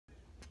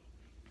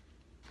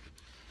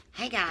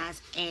Hey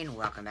guys, and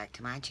welcome back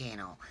to my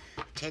channel.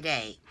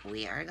 Today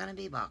we are going to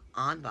be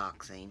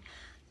unboxing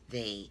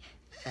the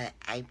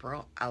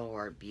April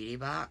Allure Beauty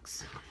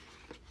Box.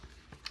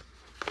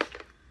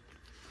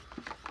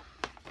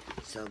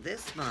 So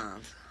this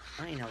month,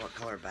 I don't even know what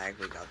color bag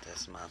we got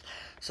this month.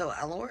 So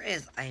Allure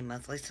is a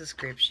monthly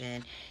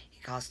subscription.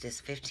 It costs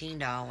us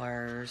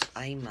 $15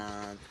 a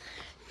month,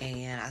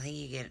 and I think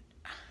you get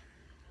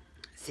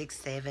 6,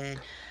 7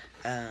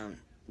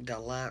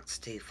 deluxe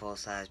to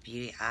full-size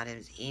beauty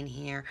items in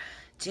here.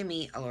 To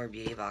me, Allure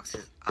Beauty Box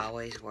is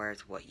always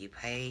worth what you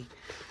pay.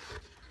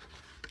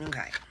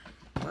 Okay,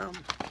 well,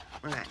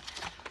 okay.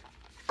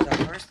 So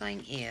first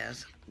thing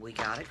is, we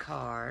got a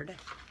card.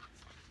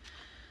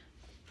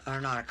 Or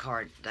not a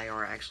card, they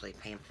are actually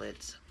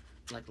pamphlets,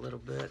 like a little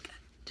book.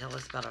 Tell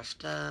us about our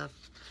stuff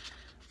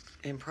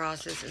and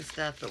process and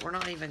stuff, but we're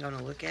not even going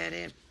to look at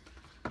it.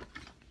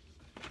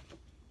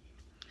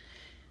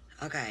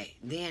 Okay,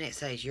 then it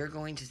says you're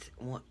going to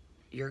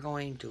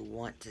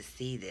want to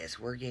see this.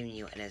 We're giving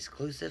you an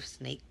exclusive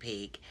sneak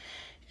peek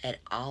at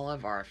all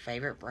of our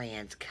favorite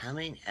brands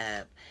coming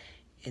up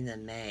in the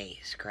May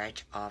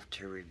scratch off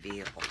to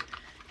reveal.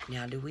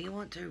 Now, do we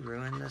want to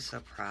ruin the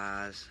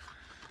surprise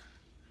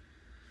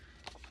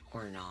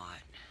or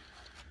not?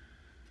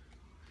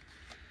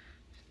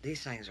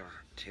 These things are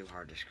too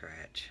hard to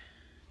scratch.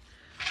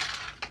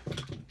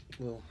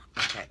 Well,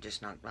 my cat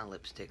just knocked my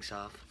lipsticks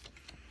off.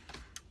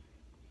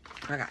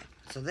 Okay,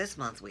 so this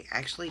month we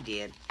actually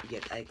did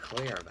get a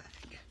clear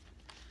bag.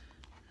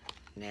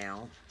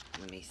 Now,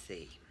 let me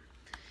see.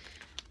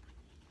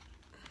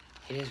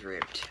 It is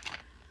ripped.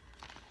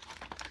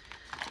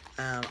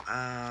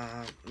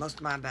 Most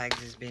of my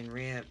bags has been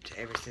ripped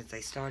ever since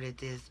they started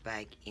this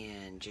back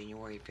in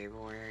January,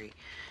 February.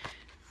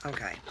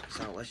 Okay,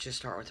 so let's just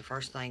start with the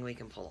first thing we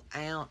can pull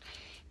out,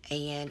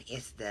 and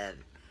it's the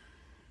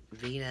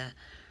Vita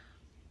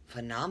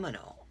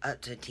Phenomenal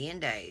up to 10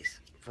 days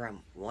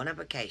from one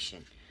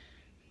application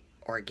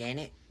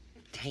organic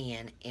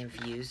tan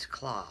infused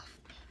cloth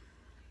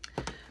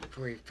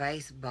for your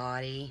face,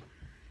 body,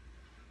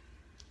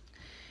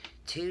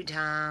 2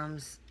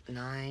 times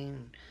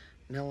 9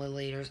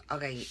 milliliters.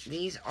 Okay,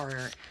 these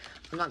are,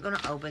 I'm not going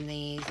to open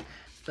these,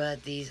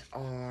 but these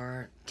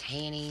are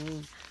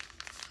tanning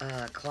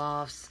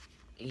cloths.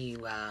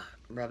 You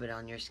rub it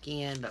on your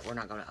skin, but we're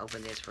not going to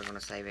open this. We're going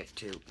to save it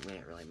to when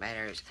it really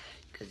matters,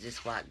 because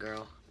this white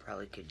girl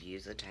probably could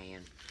use a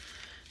tan,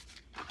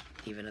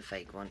 even a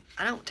fake one.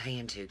 I don't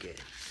tan too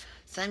good.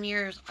 Some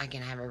years I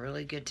can have a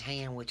really good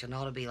tan, which will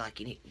not be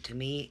like, to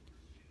me,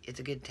 it's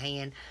a good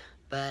tan,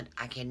 but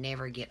I can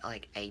never get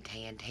like a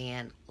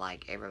tan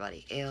like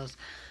everybody else.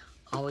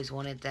 Always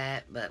wanted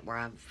that, but where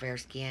I'm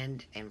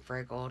fair-skinned and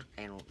freckled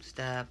and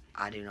stuff,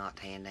 I do not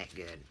tan that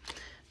good.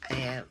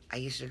 And I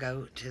used to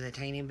go to the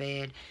tanning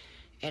bed,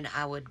 and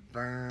I would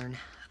burn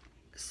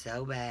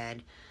so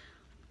bad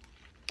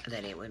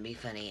that it would be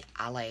funny.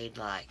 I laid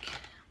like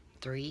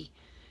 3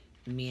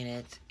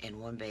 minutes in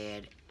one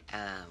bed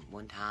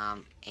one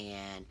time,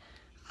 and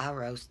I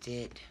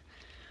roasted.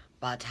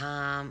 By the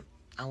time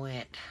I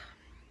went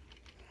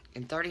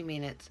in 30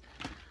 minutes,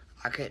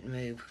 I couldn't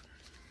move.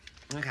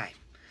 Okay,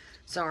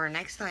 so our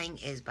next thing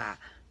is by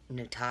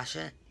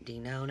Natasha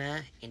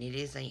Denona, and it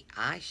is an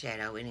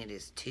eyeshadow, and it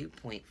is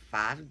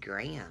 2.5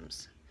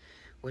 grams,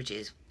 which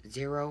is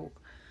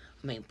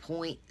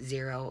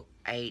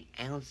 0.08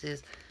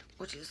 ounces,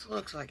 which just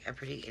looks like a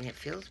pretty, and it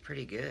feels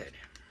pretty good.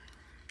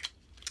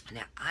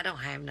 Now, I don't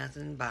have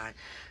nothing by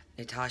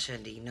Natasha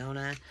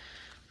Denona,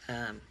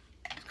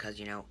 because,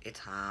 you know, it's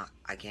high,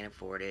 I can't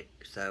afford it,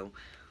 so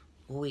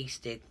we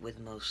stick with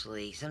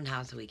mostly,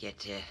 sometimes we get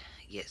to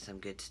get some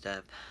good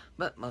stuff,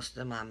 but most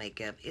of my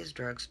makeup is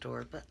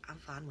drugstore, but I'm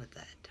fine with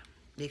that,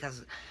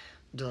 because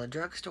the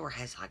drugstore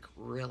has, like,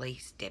 really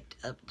stepped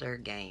up their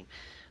game.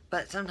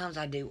 But sometimes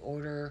I do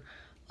order,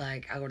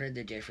 like, I ordered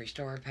the Jeffree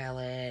Star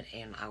palette,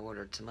 and I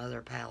ordered some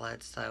other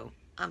palettes, so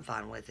I'm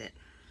fine with it.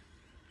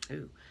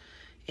 Ooh.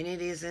 And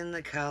it is in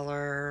the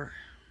color,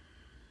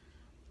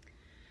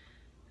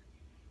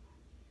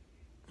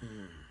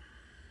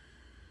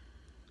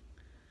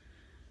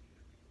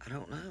 I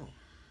don't know.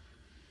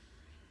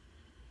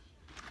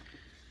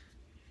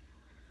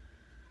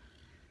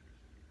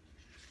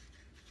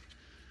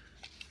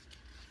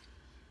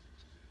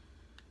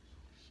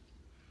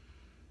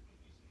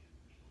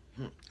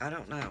 I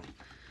don't know.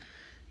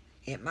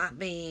 It might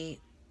be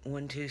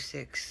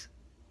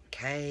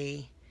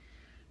 126K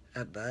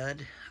a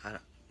bud. I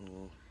don't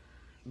know.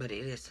 But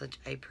it is such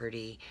a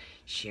pretty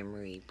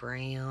shimmery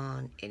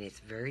brown, and it's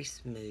very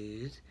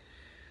smooth.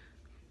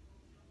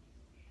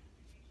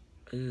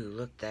 Ooh,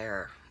 look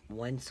there.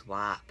 One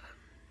swipe.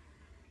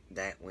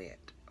 That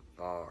went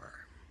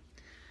far.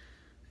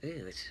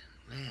 Ooh, it's,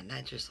 man,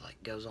 that just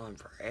like goes on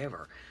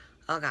forever.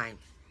 Okay,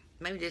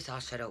 maybe this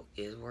eyeshadow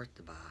is worth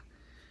the buy,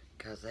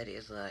 because that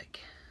is like,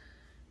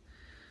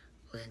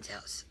 blends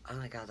out. Oh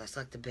my god, that's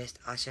like the best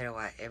eyeshadow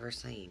I ever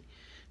seen.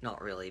 Not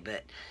really,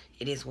 but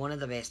it is one of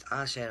the best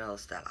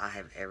eyeshadows that I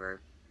have ever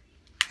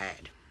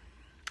had.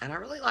 And I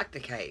really like the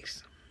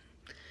case.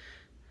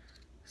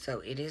 So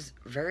it is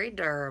very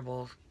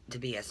durable to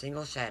be a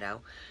single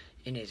shadow.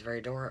 And it's very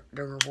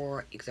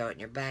durable. You can throw it in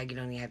your bag. You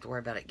don't even have to worry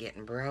about it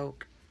getting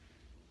broke.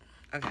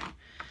 Okay.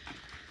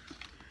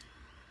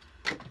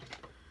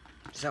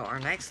 So our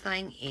next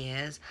thing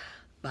is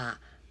by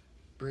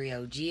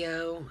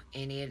YesOhYas,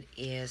 and it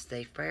is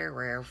the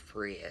Farewell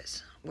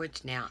Frizz,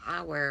 which now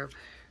I wear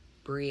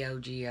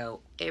YesOhYas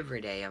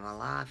every day of my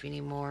life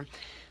anymore.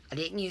 I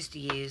didn't used to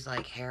use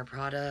like hair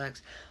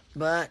products,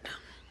 but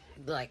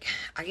like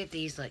I get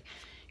these like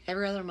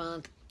every other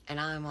month, and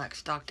I'm like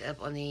stocked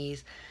up on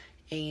these.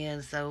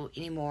 And so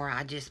anymore,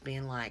 I just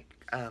been like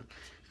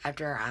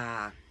after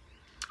I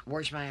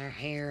wash my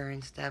hair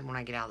and stuff, when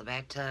I get out of the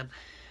bathtub,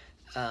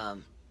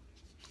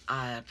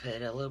 I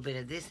put a little bit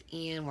of this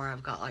in where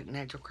I've got like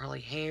natural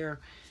curly hair,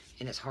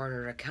 and it's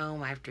harder to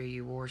comb after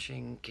you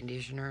washing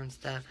conditioner and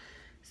stuff.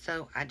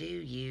 So I do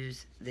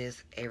use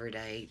this every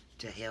day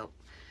to help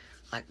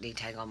like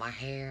detangle my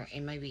hair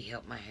and maybe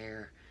help my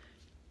hair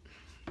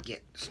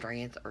get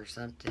strength or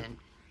something.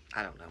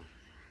 I don't know.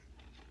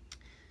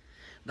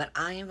 But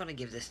I am going to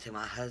give this to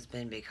my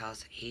husband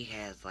because he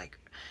has like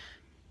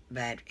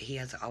he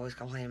has always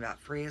complained about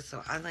frizz.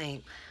 So I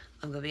think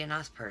I'm going to be a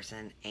nice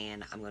person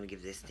and I'm going to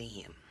give this to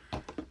him.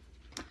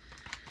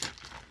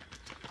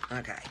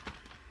 Okay,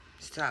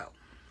 so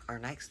our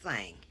next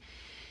thing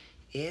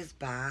is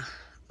by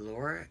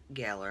Laura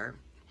Geller.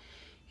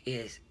 It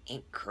is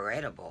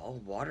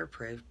incredible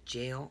waterproof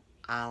gel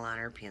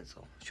eyeliner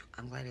pencil.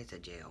 I'm glad it's a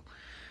gel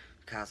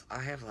because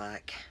I have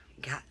like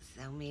got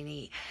so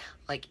many,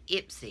 like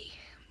Ipsy.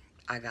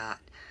 I got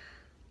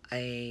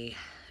a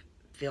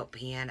felt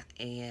pen,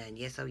 and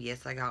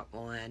YesOhYas I got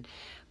one.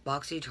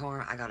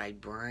 BoxyCharm I got a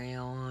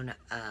brown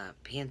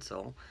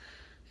pencil,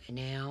 and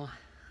now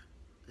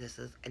this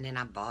is, and then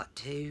I bought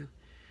two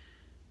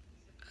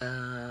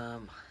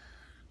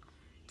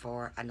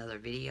for another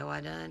video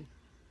I done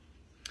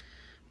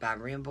by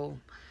Rimble.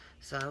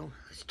 So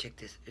let's check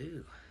this.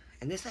 Ooh,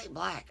 and this ain't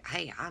black.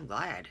 Hey, I'm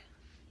glad.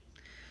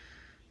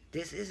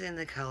 This is in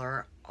the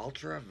color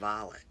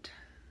Ultraviolet.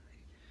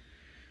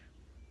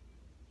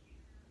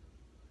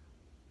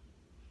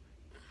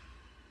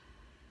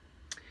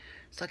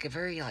 It's like a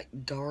very like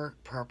dark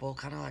purple,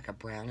 kind of like a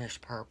brownish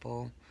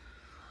purple.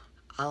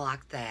 I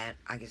like that.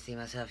 I can see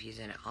myself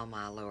using it on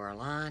my lower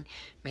line,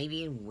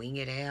 maybe wing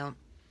it out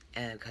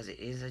because it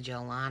is a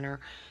gel liner.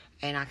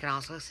 And I can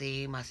also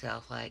see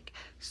myself like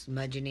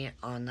smudging it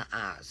on the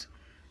eyes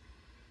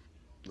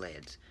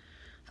lids.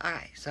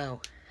 Alright, so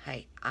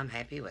hey, I'm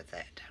happy with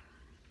that.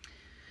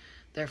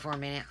 There for a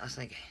minute, I was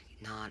thinking,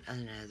 not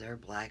another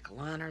black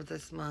liner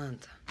this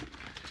month.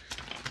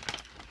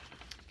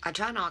 I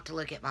try not to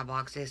look at my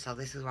boxes, so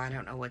this is why I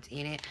don't know what's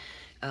in it.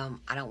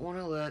 I don't want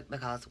to look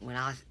because when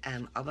I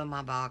open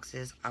my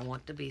boxes, I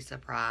want to be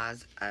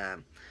surprised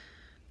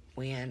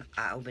when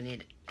I open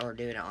it or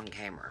do it on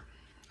camera.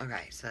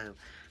 Okay, so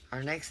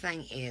our next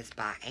thing is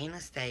by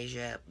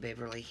Anastasia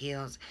Beverly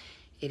Hills.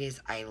 It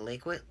is a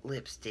liquid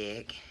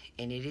lipstick,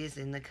 and it is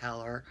in the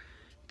color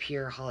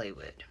Pure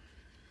Hollywood.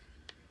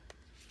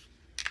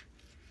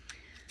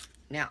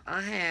 Now,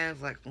 I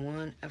have like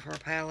one of her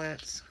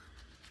palettes.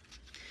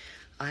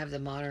 I have the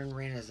Modern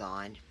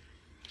Renaissance.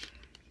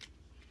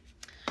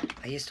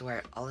 I used to wear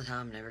it all the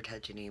time, never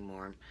touch it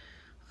anymore.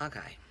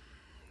 Okay,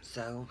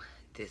 so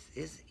this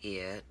is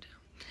it.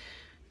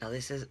 Now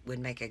this would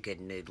make a good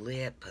nude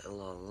lip. Put a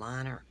little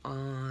liner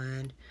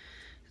on.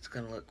 It's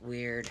gonna look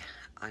weird.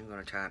 I'm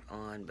gonna try it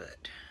on,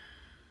 but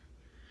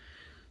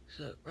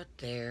so right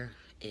there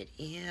it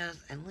is.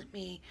 And let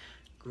me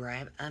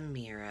grab a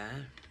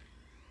mirror.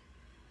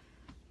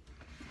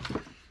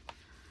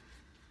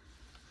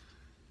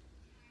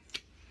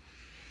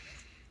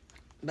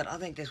 But I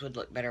think this would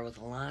look better with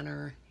a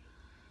liner.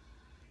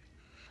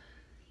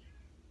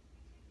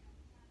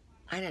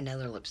 I had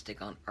another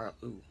lipstick on, or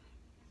ooh,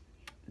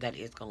 that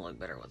is gonna look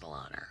better with a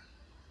liner.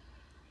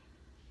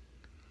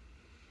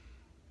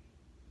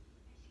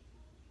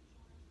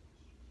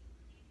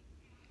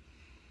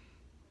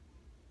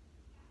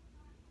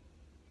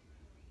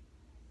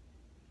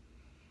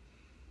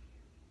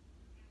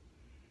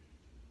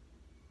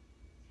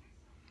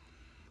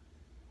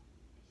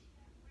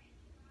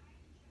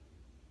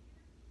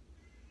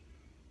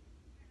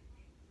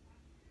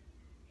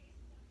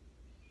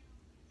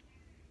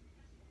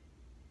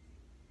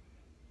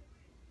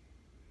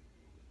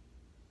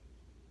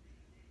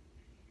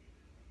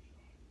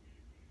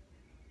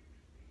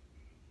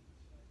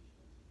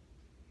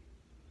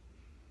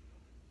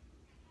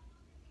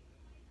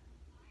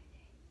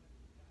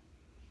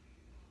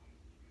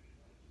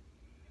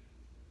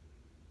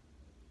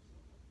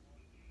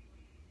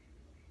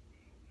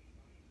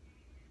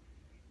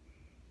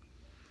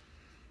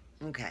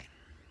 Okay.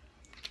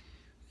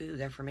 Ooh,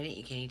 there for a minute,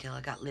 you can't even tell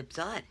I got lips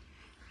on.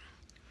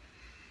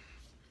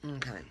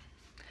 Okay.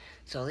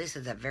 So this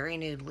is a very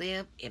nude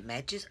lip. It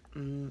matches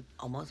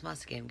almost my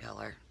skin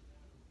color.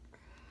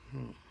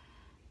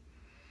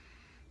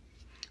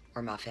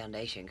 Or my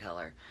foundation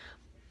color.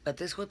 But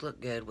this would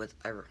look good with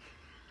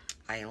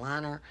a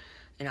liner.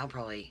 And I'll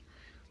probably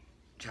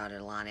try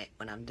to line it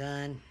when I'm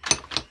done.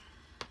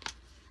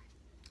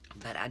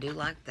 But I do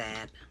like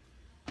that.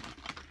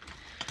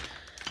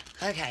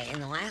 Okay,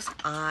 and the last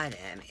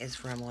item is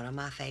from one of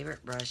my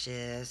favorite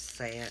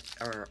brushes,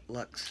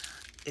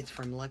 it's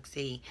from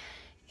Luxie,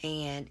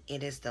 and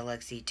it is the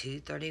Luxie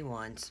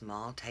 231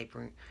 Small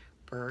Tapered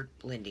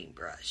Blending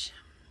Brush.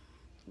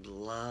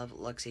 Love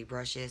Luxie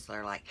brushes.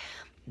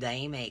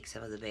 They make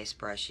some of the best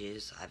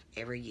brushes I've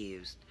ever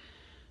used.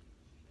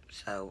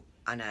 So,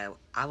 I know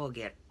I will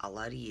get a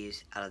lot of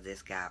use out of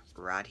this guy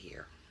right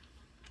here.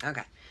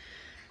 Okay,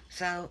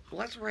 so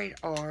let's rate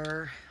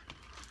our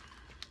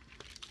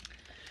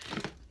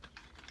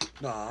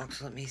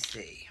box. Let me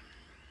see.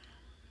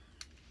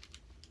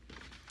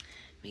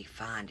 Let me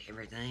find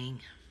everything.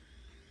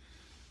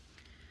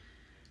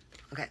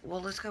 Okay,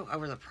 well, let's go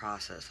over the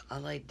process. I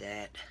like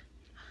that.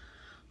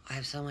 I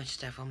have so much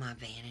stuff on my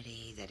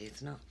vanity that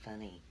it's not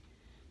funny.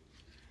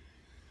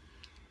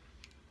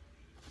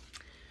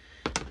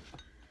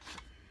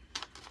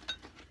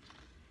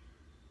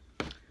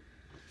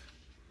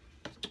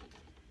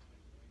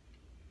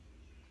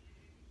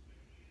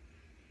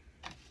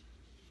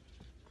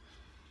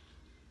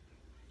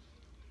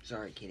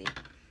 Sorry, kitty.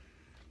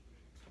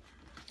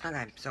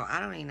 Okay, so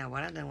I don't even know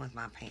what I've done with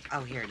my paint.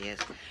 Oh, here it is.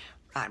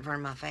 Right in front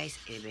of my face.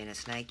 It had been a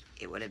snake.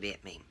 It would have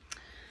bit me.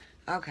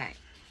 Okay,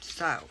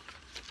 so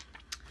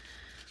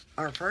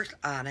our first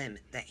item,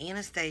 the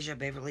Anastasia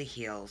Beverly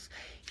Hills,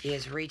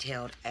 is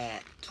retailed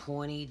at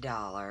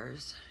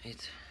 $20.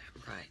 It's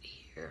right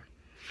here.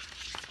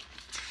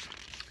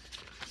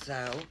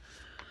 So,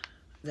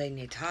 the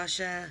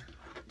Natasha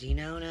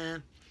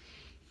Denona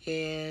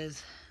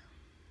is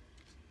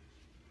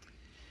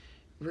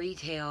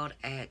retailed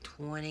at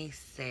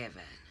 $27.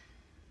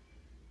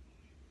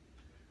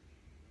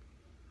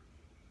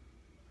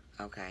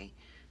 Okay,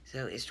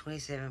 so it's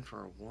 $27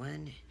 for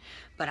one,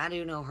 but I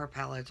do know her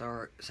palettes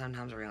are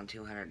sometimes around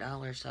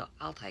 $200, so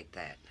I'll take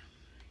that.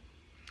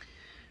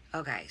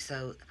 Okay,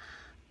 so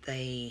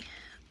the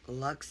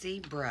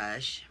Luxie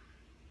brush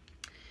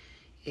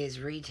is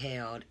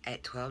retailed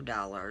at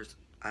 $12.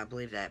 I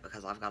believe that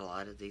because I've got a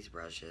lot of these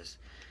brushes.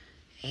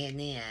 And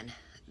then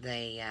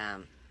the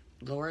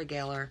Laura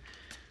Geller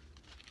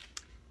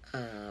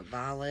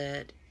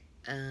Violet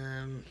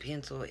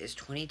pencil is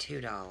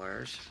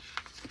 $22.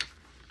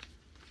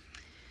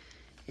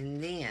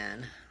 And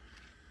then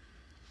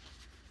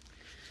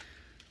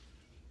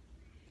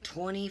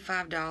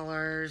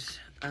 $25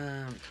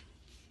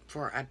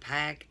 for a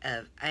pack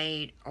of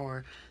 8,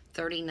 or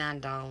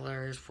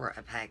 $39 for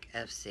a pack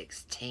of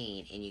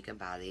 16. And you can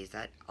buy these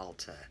at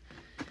Ulta.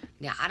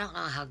 Now, I don't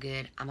know how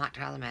good. I might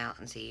try them out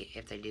and see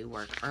if they do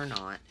work or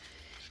not.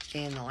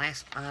 And the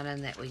last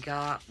item that we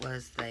got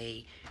was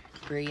the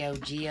Brio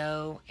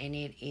Geo, and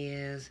it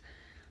is,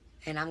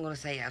 and I'm going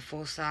to say a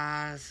full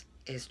size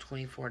is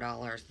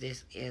 $24.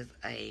 This is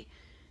a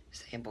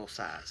sample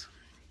size.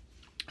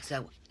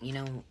 So, you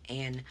know,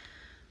 and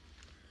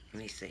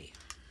let me see.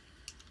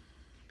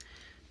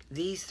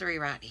 These three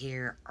right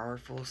here are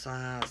full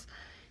size,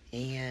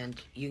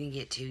 and you can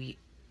get two.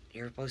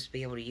 You're supposed to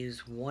be able to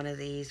use one of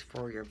these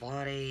for your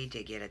body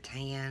to get a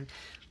tan.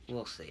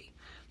 We'll see.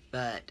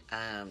 But,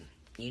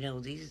 you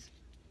know, these,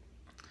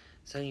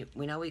 so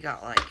we know we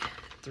got like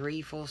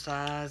 3 full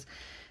size.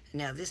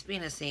 Now, this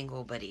being a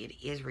single, but it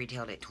is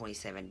retailed at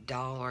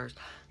 $27.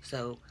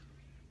 So,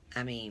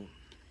 I mean,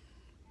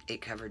 it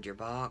covered your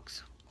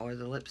box, or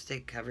the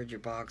lipstick covered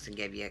your box and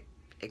gave you an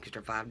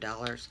extra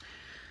 $5.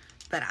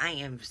 But I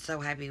am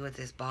so happy with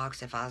this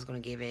box. If I was going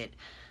to give it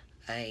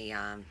a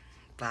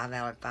 5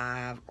 out of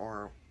 5,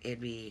 or it'd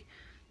be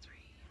 3,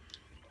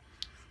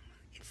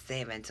 it's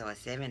 7, so a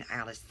 7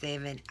 out of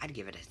 7, I'd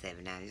give it a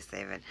 7 out of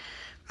 7.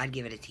 I'd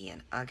give it a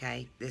 10.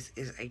 Okay, this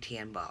is a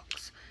 10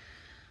 box.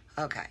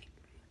 Okay,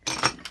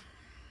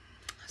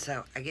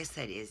 so I guess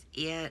that is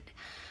it.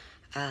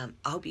 I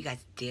hope you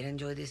guys did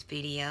enjoy this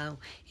video,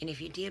 and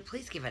if you did,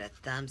 please give it a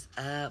thumbs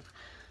up,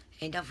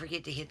 and don't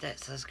forget to hit that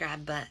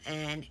subscribe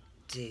button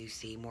to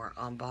see more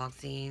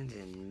unboxings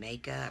and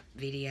makeup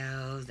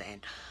videos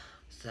and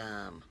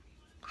some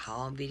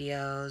haul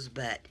videos.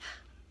 But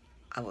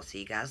I will see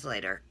you guys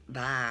later.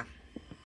 Bye.